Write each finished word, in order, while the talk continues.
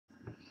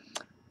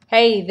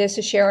Hey, this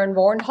is Sharon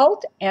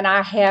Vornholt, and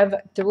I have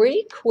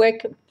 3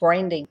 quick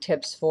branding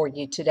tips for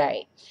you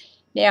today.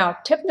 Now,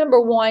 tip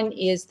number 1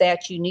 is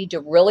that you need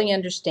to really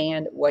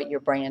understand what your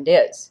brand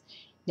is.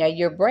 Now,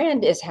 your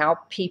brand is how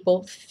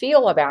people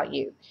feel about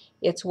you.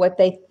 It's what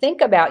they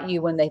think about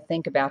you when they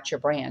think about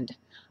your brand.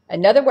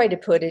 Another way to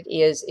put it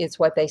is it's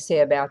what they say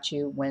about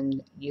you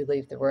when you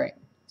leave the room.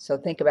 So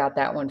think about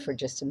that one for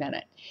just a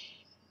minute.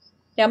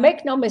 Now,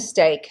 make no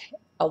mistake,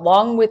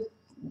 along with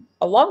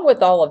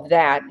all of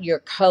that, your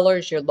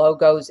colors, your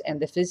logos, and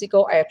the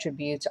physical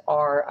attributes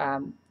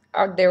are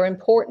they're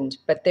important,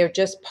 but they're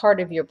just part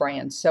of your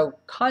brand. So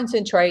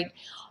concentrate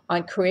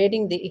on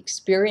creating the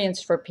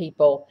experience for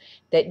people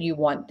that you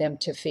want them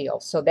to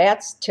feel. So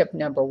that's tip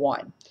number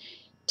 1.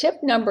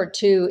 Tip number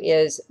 2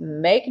 is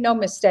make no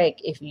mistake,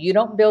 if you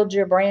don't build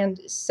your brand,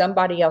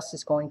 somebody else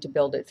is going to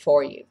build it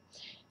for you.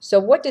 So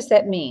what does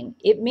that mean?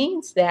 It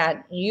means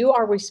that you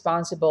are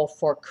responsible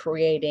for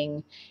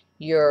creating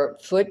your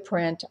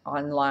footprint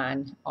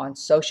online on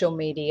social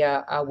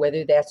media,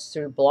 whether that's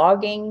through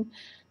blogging,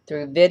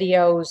 through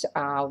videos,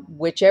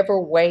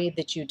 whichever way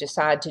that you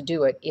decide to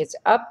do it. It's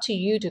up to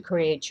you to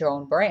create your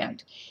own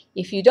brand.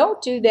 If you don't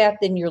do that,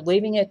 then you're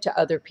leaving it to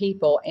other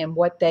people and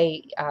what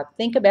they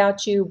think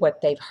about you,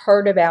 what they've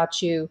heard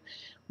about you,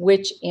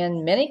 which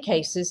in many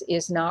cases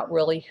is not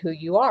really who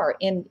you are.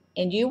 And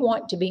you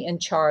want to be in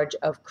charge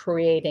of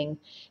creating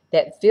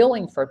that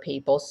feeling for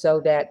people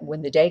so that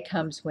when the day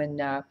comes when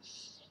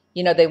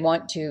they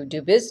want to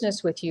do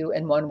business with you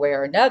in one way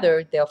or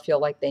another, they'll feel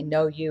like they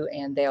know you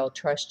and they'll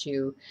trust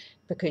you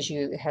because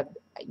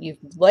you've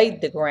laid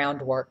the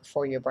groundwork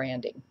for your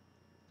branding.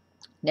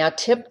 Now,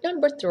 tip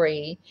number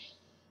 3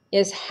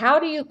 is how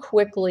do you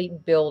quickly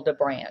build a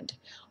brand?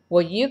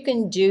 Well, you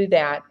can do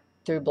that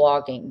through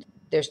blogging.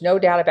 There's no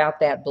doubt about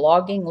that.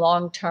 Blogging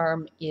long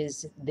term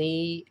is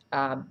the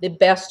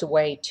best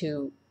way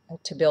to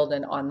build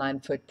an online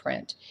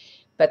footprint.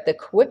 But the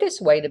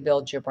quickest way to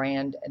build your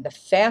brand and the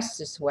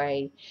fastest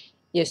way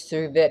is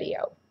through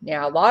video.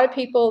 Now, a lot of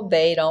people,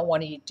 they don't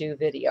want to do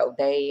video.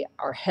 They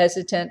are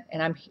hesitant,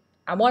 and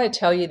I want to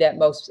tell you that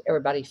most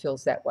everybody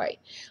feels that way.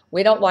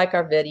 We don't like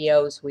our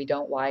videos. We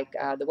don't like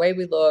the way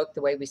we look,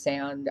 the way we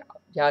sound,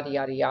 yada,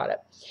 yada, yada.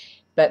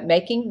 But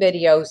making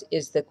videos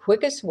is the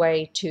quickest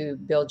way to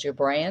build your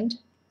brand,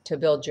 to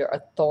build your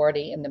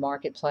authority in the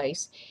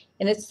marketplace,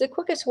 and it's the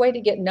quickest way to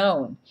get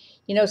known.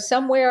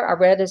 Somewhere I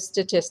read a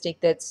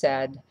statistic that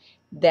said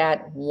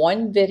that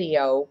one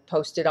video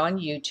posted on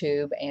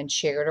YouTube and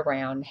shared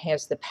around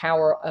has the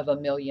power of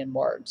 1,000,000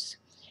 words.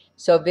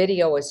 So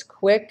video is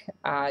quick.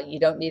 You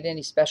don't need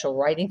any special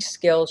writing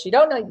skills. You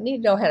don't need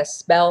to know how to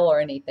spell or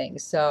anything.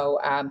 So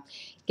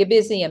get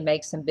busy and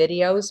make some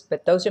videos.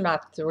 But those are my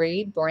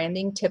 3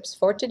 branding tips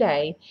for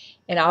today.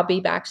 And I'll be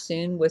back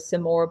soon with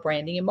some more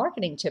branding and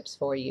marketing tips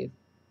for you.